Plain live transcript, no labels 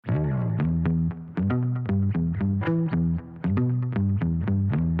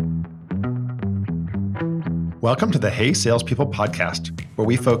Welcome to the Hey Salespeople podcast, where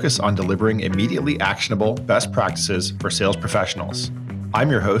we focus on delivering immediately actionable best practices for sales professionals. I'm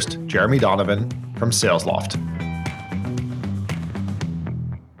your host, Jeremy Donovan from SalesLoft.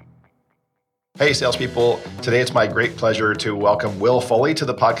 Hey salespeople, today it's my great pleasure to welcome Will Foley to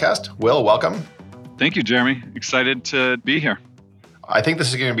the podcast. Will, welcome. Thank you, Jeremy. Excited to be here. I think this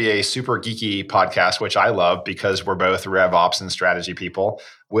is going to be a super geeky podcast, which I love because we're both RevOps and strategy people.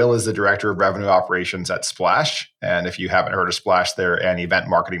 Will is the director of revenue operations at Splash. And if you haven't heard of Splash, they're an event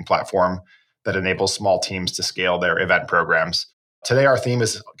marketing platform that enables small teams to scale their event programs. Today, our theme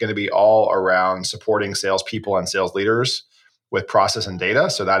is going to be all around supporting salespeople and sales leaders with process and data.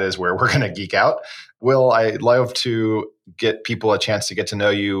 So that is where we're going to geek out. Will, I'd love to get people a chance to get to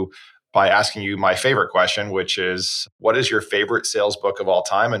know you by asking you my favorite question, which is, what is your favorite sales book of all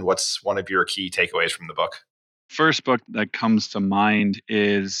time? And what's one of your key takeaways from the book? First book that comes to mind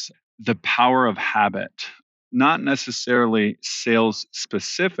is The Power of Habit. Not necessarily sales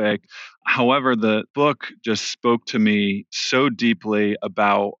specific. However, the book just spoke to me so deeply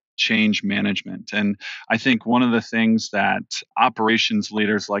about change management. And I think one of the things that operations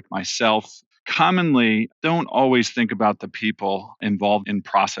leaders like myself commonly don't always think about the people involved in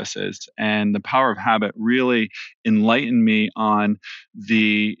processes. And The Power of Habit really enlightened me on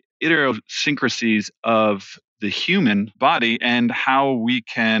the idiosyncrasies of the human body and how we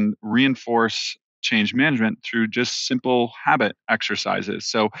can reinforce change management through just simple habit exercises.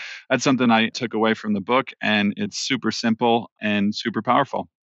 So that's something I took away from the book, and it's super simple and super powerful.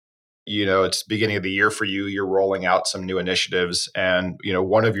 You know, it's beginning of the year for you. You're rolling out some new initiatives. And,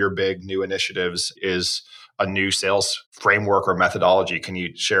 one of your big new initiatives is a new sales framework or methodology. Can you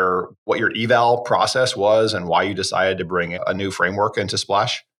share what your eval process was and why you decided to bring a new framework into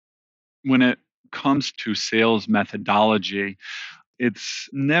Splash? When it comes to sales methodology, it's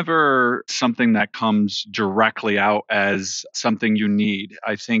never something that comes directly out as something you need.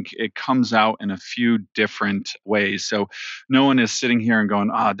 I think it comes out in a few different ways. So no one is sitting here and going,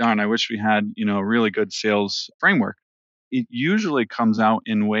 darn, I wish we had, a really good sales framework. It usually comes out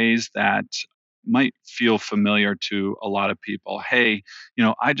in ways that might feel familiar to a lot of people. Hey,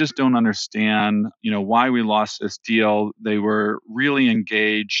 I just don't understand, why we lost this deal. They were really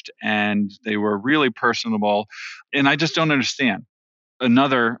engaged and they were really personable, and I just don't understand.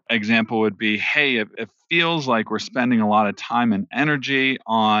 Another example would be, hey, it feels like we're spending a lot of time and energy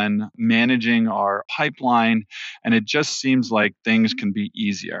on managing our pipeline, and it just seems like things can be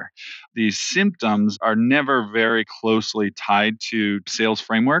easier. These symptoms are never very closely tied to sales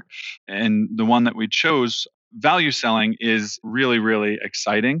framework. And the one that we chose, value selling, is really, really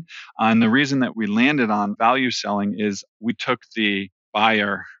exciting. And the reason that we landed on value selling is we took the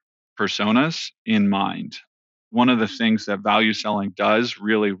buyer personas in mind. One of the things that value selling does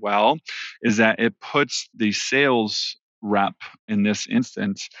really well is that it puts the sales rep in this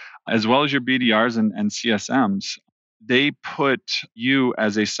instance, as well as your BDRs and CSMs, they put you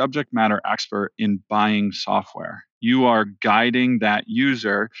as a subject matter expert in buying software. You are guiding that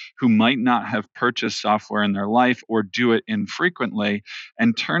user who might not have purchased software in their life or do it infrequently,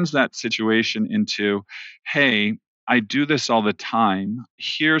 and turns that situation into, hey, I do this all the time.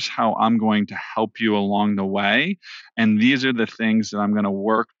 Here's how I'm going to help you along the way. And these are the things that I'm going to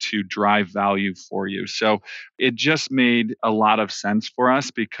work to drive value for you. So it just made a lot of sense for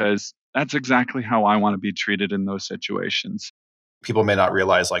us because that's exactly how I want to be treated in those situations. People may not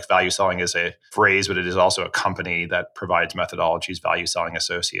realize like value selling is a phrase, but it is also a company that provides methodologies, value selling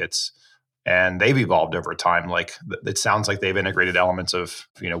associates. And they've evolved over time. Like it sounds like they've integrated elements of,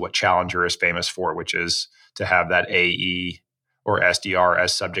 what Challenger is famous for, which is to have that AE or SDR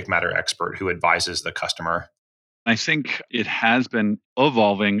as subject matter expert who advises the customer. I think it has been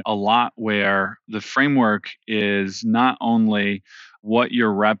evolving a lot where the framework is not only what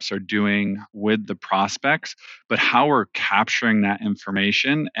your reps are doing with the prospects, but how we're capturing that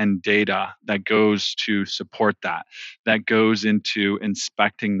information and data that goes to support that, that goes into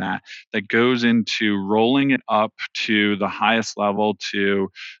inspecting that goes into rolling it up to the highest level, to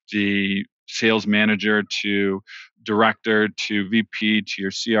the sales manager, to director, to VP, to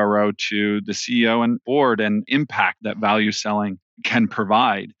your CRO, to the CEO and board, and impact that value selling can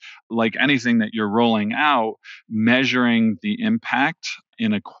provide. Like anything that you're rolling out, measuring the impact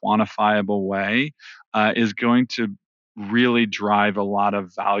in a quantifiable way is going to really drive a lot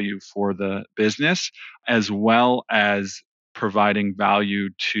of value for the business, as well as providing value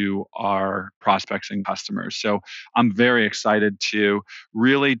to our prospects and customers. So I'm very excited to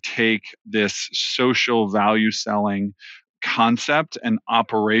really take this social value selling concept and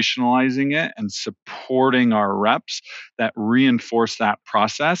operationalizing it and supporting our reps that reinforce that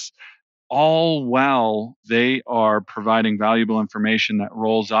process all while they are providing valuable information that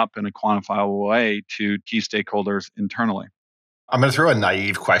rolls up in a quantifiable way to key stakeholders internally. I'm going to throw a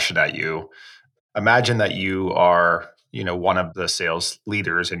naive question at you. Imagine that you are, one of the sales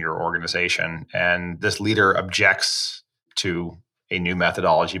leaders in your organization, and this leader objects to a new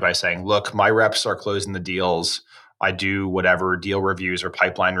methodology by saying, "Look, my reps are closing the deals. I do whatever deal reviews or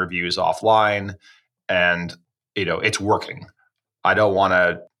pipeline reviews offline, and it's working. I don't want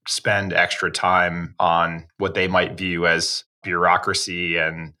to spend extra time on what they might view as bureaucracy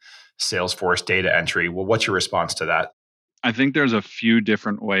and Salesforce data entry." Well, what's your response to that? I think there's a few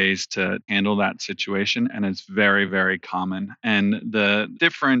different ways to handle that situation, and it's very, very common. And the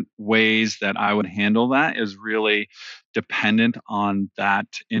different ways that I would handle that is really dependent on that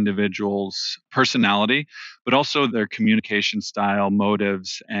individual's personality, but also their communication style,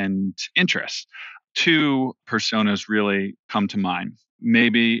 motives, and interests. Two personas really come to mind.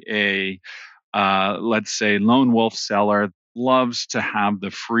 Maybe let's say, lone wolf seller loves to have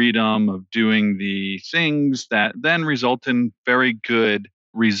the freedom of doing the things that then result in very good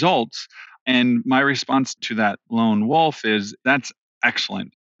results. And my response to that lone wolf is that's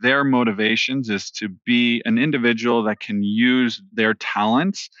excellent. Their motivations is to be an individual that can use their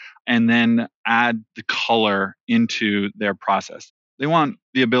talents and then add the color into their process. They want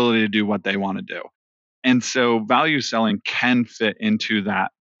the ability to do what they want to do. And so value selling can fit into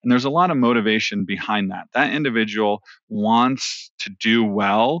that. And there's a lot of motivation behind that. That individual wants to do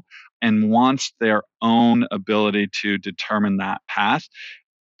well and wants their own ability to determine that path,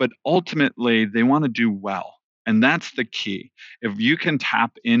 but ultimately they want to do well. And that's the key. If you can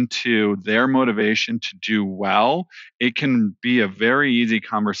tap into their motivation to do well, it can be a very easy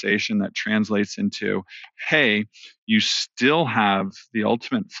conversation that translates into, hey, you still have the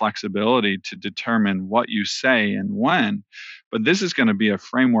ultimate flexibility to determine what you say and when, but this is going to be a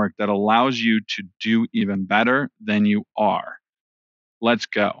framework that allows you to do even better than you are. Let's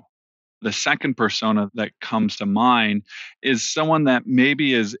go. The second persona that comes to mind is someone that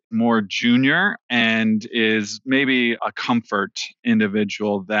maybe is more junior and is maybe a comfort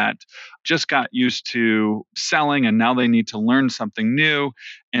individual that just got used to selling and now they need to learn something new.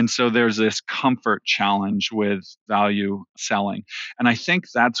 And so there's this comfort challenge with value selling. And I think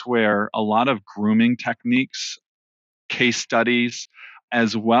that's where a lot of grooming techniques, case studies,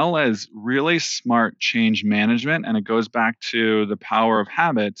 as well as really smart change management, and it goes back to the power of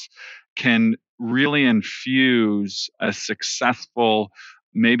habits, can really infuse a successful,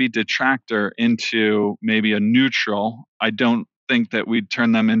 maybe detractor into maybe a neutral. I don't think that we'd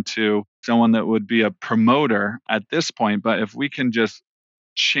turn them into someone that would be a promoter at this point, but if we can just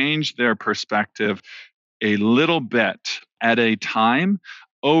change their perspective a little bit at a time,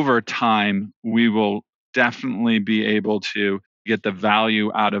 over time, we will definitely be able to get the value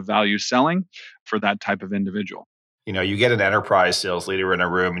out of value selling for that type of individual. You get an enterprise sales leader in a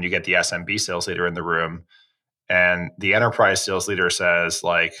room and you get the SMB sales leader in the room. And the enterprise sales leader says,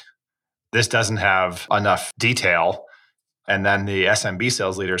 like, this doesn't have enough detail. And then the SMB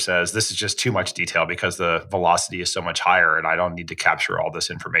sales leader says, this is just too much detail because the velocity is so much higher and I don't need to capture all this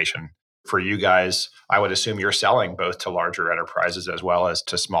information. For you guys, I would assume you're selling both to larger enterprises as well as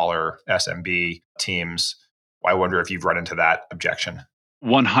to smaller SMB teams. I wonder if you've run into that objection.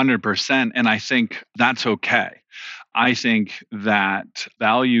 100%. And I think that's okay. I think that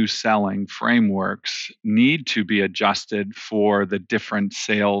value selling frameworks need to be adjusted for the different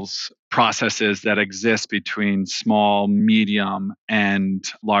sales processes that exist between small, medium, and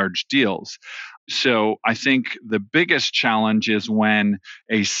large deals. So I think the biggest challenge is when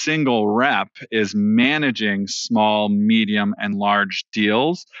a single rep is managing small, medium, and large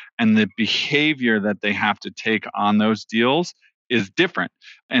deals, and the behavior that they have to take on those deals is different.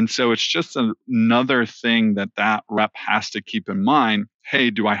 And so it's just another thing that that rep has to keep in mind. Hey,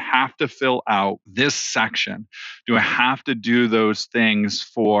 do I have to fill out this section? Do I have to do those things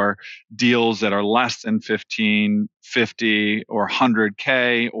for deals that are less than 15, 50, or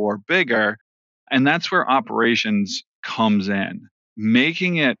 100K or bigger? And that's where operations comes in.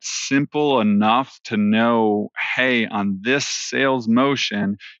 Making it simple enough to know, hey, on this sales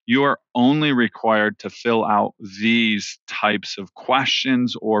motion, you are only required to fill out these types of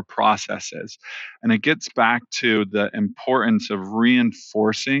questions or processes. And it gets back to the importance of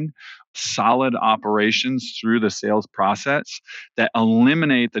reinforcing solid operations through the sales process that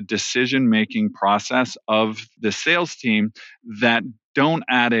eliminate the decision making process of the sales team that don't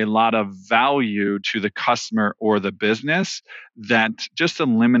add a lot of value to the customer or the business, that just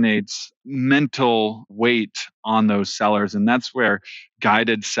eliminates mental weight on those sellers. And that's where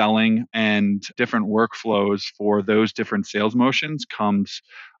guided selling and different workflows for those different sales motions comes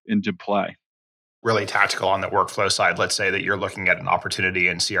into play. Really tactical on the workflow side. Let's say that you're looking at an opportunity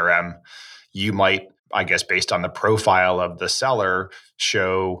in CRM. You might, I guess, based on the profile of the seller,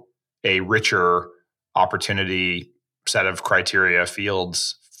 show a richer opportunity set of criteria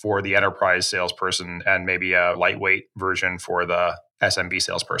fields for the enterprise salesperson and maybe a lightweight version for the SMB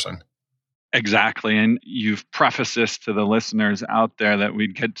salesperson. Exactly. And you've prefaced this to the listeners out there that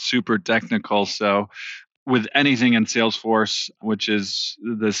we'd get super technical. So with anything in Salesforce, which is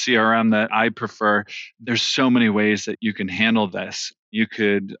the CRM that I prefer, there's so many ways that you can handle this. You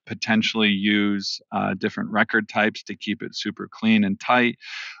could potentially use different record types to keep it super clean and tight.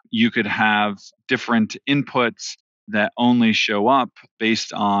 You could have different inputs that only show up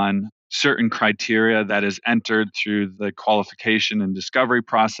based on certain criteria that is entered through the qualification and discovery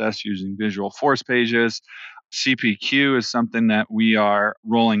process using Visualforce pages. CPQ is something that we are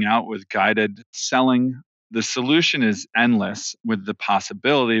rolling out with guided selling. The solution is endless with the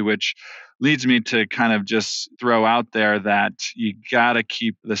possibility, which leads me to kind of just throw out there that you got to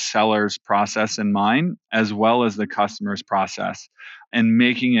keep the seller's process in mind as well as the customer's process, and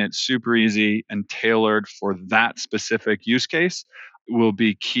making it super easy and tailored for that specific use case will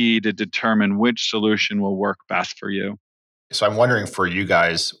be key to determine which solution will work best for you. So I'm wondering for you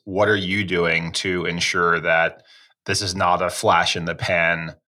guys, what are you doing to ensure that this is not a flash in the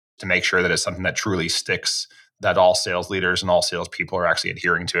pan, to make sure that it's something that truly sticks, that all sales leaders and all salespeople are actually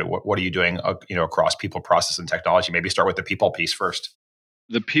adhering to it? What are you doing, across people, process, and technology? Maybe start with the people piece first.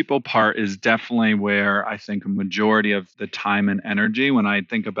 The people part is definitely where I think a majority of the time and energy, when I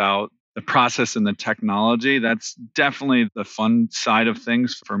think about the process and the technology, that's definitely the fun side of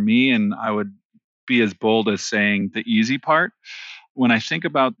things for me. And I would be as bold as saying the easy part. When I think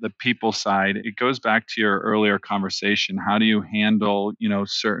about the people side, it goes back to your earlier conversation. How do you handle,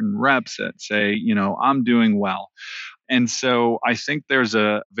 certain reps that say, I'm doing well? And so I think there's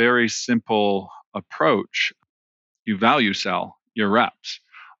a very simple approach. You value sell your reps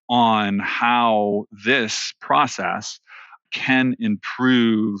on how this process can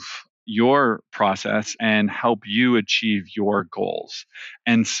improve your process and help you achieve your goals.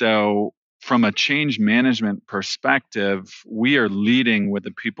 And so, from a change management perspective, we are leading with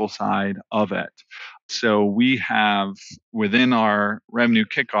the people side of it. So, we have within our revenue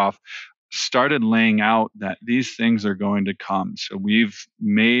kickoff started laying out that these things are going to come. So, we've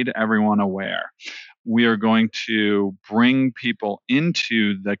made everyone aware. We are going to bring people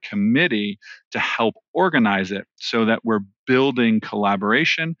into the committee to help organize it so that we're building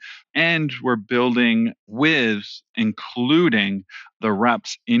collaboration and we're building with including the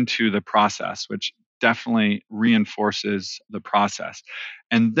reps into the process, which definitely reinforces the process.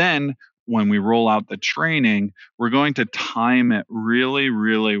 And then when we roll out the training, we're going to time it really,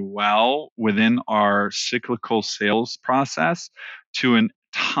 really well within our cyclical sales process to a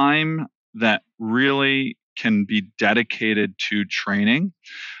time that really can be dedicated to training.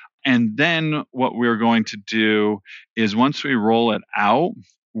 And then what we're going to do is once we roll it out,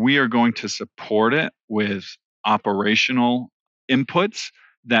 we are going to support it with operational inputs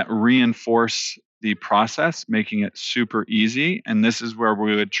that reinforce the process, making it super easy. And this is where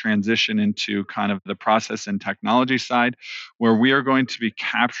we would transition into kind of the process and technology side, where we are going to be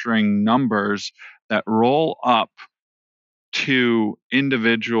capturing numbers that roll up to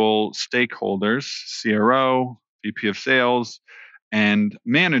individual stakeholders, CRO, VP of sales, and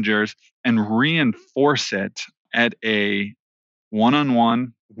managers, and reinforce it at a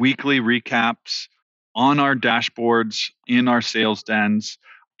one-on-one weekly recaps on our dashboards in our sales dens,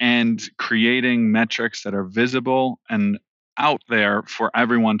 and creating metrics that are visible and out there for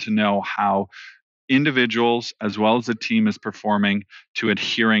everyone to know how individuals as well as the team is performing to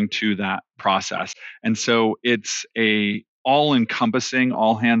adhering to that process. And so it's a all encompassing,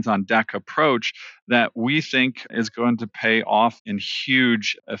 all hands on deck approach that we think is going to pay off in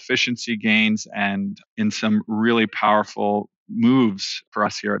huge efficiency gains and in some really powerful moves for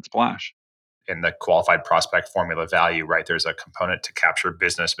us here at Splash. In the qualified prospect formula value, right? There's a component to capture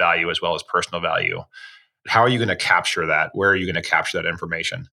business value as well as personal value. How are you going to capture that? Where are you going to capture that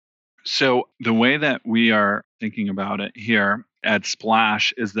information? So, the way that we are thinking about it here at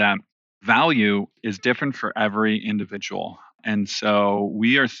Splash is that value is different for every individual. And so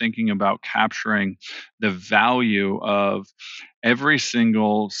we are thinking about capturing the value of every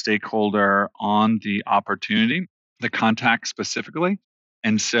single stakeholder on the opportunity, the contact specifically.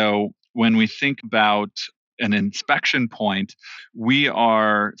 And so when we think about an inspection point, we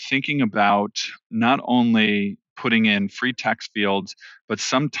are thinking about not only putting in free text fields, but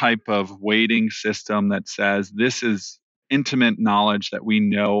some type of weighting system that says this is intimate knowledge that we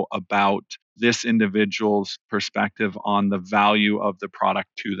know about this individual's perspective on the value of the product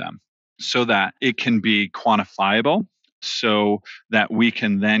to them so that it can be quantifiable, so that we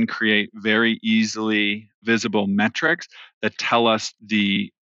can then create very easily visible metrics that tell us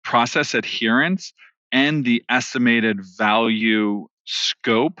the process adherence and the estimated value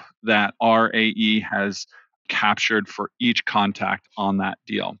scope that our AE has captured for each contact on that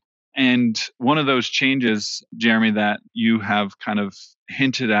deal. And one of those changes, Jeremy, that you have kind of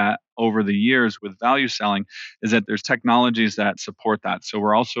hinted at over the years with value selling is that there's technologies that support that. So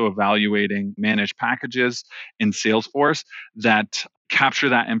we're also evaluating managed packages in Salesforce that capture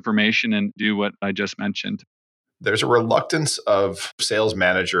that information and do what I just mentioned. There's a reluctance of sales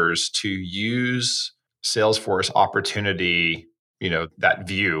managers to use Salesforce opportunity, that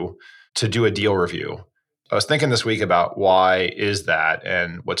view to do a deal review. I was thinking this week about why is that?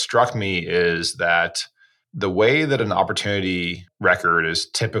 And what struck me is that the way that an opportunity record is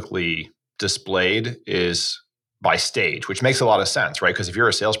typically displayed is by stage, which makes a lot of sense, right? Because if you're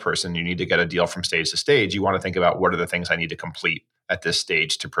a salesperson, you need to get a deal from stage to stage. You want to think about what are the things I need to complete at this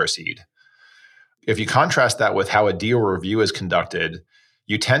stage to proceed. If you contrast that with how a deal review is conducted,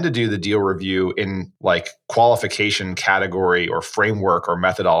 you tend to do the deal review in like qualification category or framework or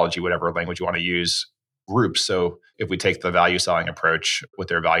methodology, whatever language you want to use, groups. So if we take the value selling approach with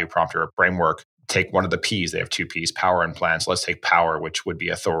their value prompter framework, take one of the P's. They have two P's, power and plan. So let's take power, which would be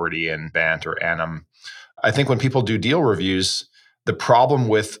authority and BANT or ANUM. I think when people do deal reviews, the problem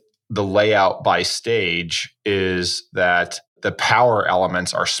with the layout by stage is that the power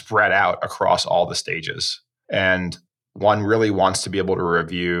elements are spread out across all the stages. And one really wants to be able to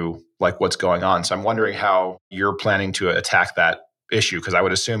review like what's going on. So I'm wondering how you're planning to attack that issue, because I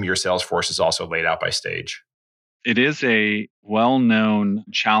would assume your Salesforce is also laid out by stage. It is a well-known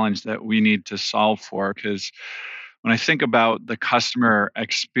challenge that we need to solve for, because when I think about the customer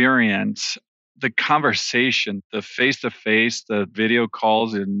experience, the conversation, the face-to-face, the video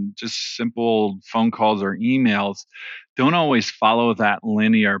calls, and just simple phone calls or emails don't always follow that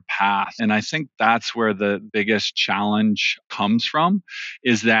linear path. And I think that's where the biggest challenge comes from,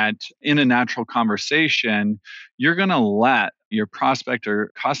 is that in a natural conversation, you're going to let your prospect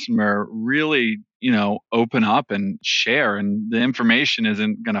or customer really open up and share, and the information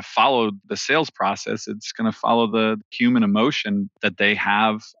isn't going to follow the sales process. It's going to follow the human emotion that they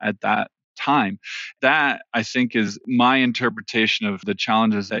have at that time. That, I think, is my interpretation of the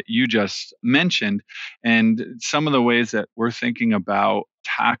challenges that you just mentioned. And some of the ways that we're thinking about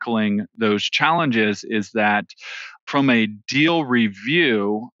tackling those challenges is that from a deal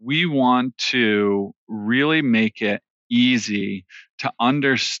review, we want to really make it easy to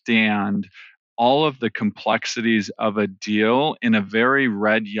understand all of the complexities of a deal in a very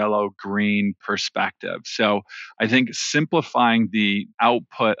red, yellow, green perspective. So I think simplifying the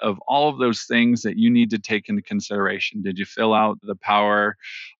output of all of those things that you need to take into consideration. Did you fill out the power?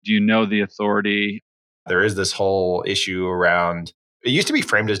 Do you know the authority? There is this whole issue around, it used to be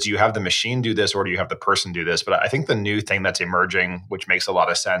framed as, do you have the machine do this or do you have the person do this? But I think the new thing that's emerging, which makes a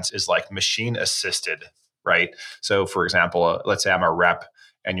lot of sense, is like machine assisted, right? So for example, let's say I'm a rep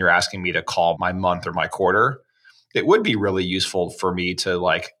and you're asking me to call my month or my quarter, it would be really useful for me to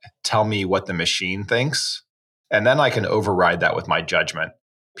like tell me what the machine thinks. And then I can override that with my judgment.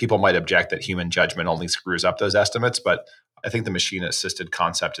 People might object that human judgment only screws up those estimates, but I think the machine assisted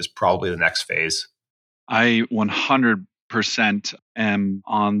concept is probably the next phase. I 100% am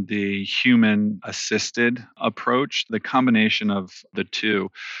on the human assisted approach. The combination of the two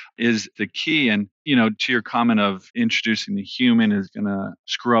is the key. And, to your comment of introducing the human is going to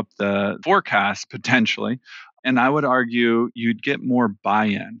screw up the forecast potentially. And I would argue you'd get more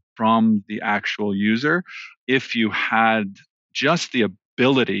buy-in from the actual user if you had just the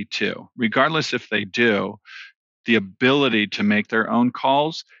ability to, regardless if they do, the ability to make their own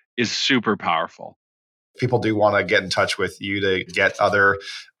calls is super powerful. People do want to get in touch with you to get other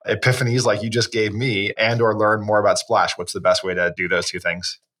epiphanies like you just gave me and or learn more about Splash. What's the best way to do those two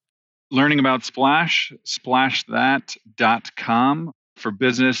things? Learning about Splash, splashthat.com. For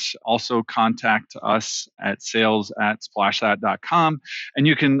business, also contact us at sales@splashthat.com. And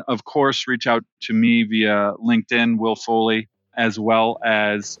you can, of course, reach out to me via LinkedIn, Will Foley, as well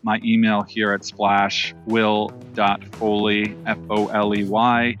as my email here at Splash, will.foley,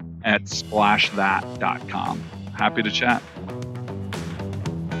 Foley, at splashthat.com. Happy to chat.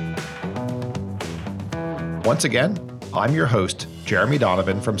 Once again, I'm your host, Jeremy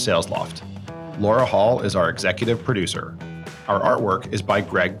Donovan from SalesLoft. Laura Hall is our executive producer. Our artwork is by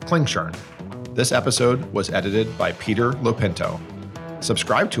Greg Klingshirn. This episode was edited by Peter Lopinto.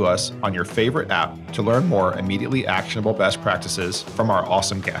 Subscribe to us on your favorite app to learn more immediately actionable best practices from our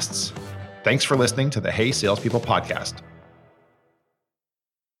awesome guests. Thanks for listening to the Hey Salespeople podcast.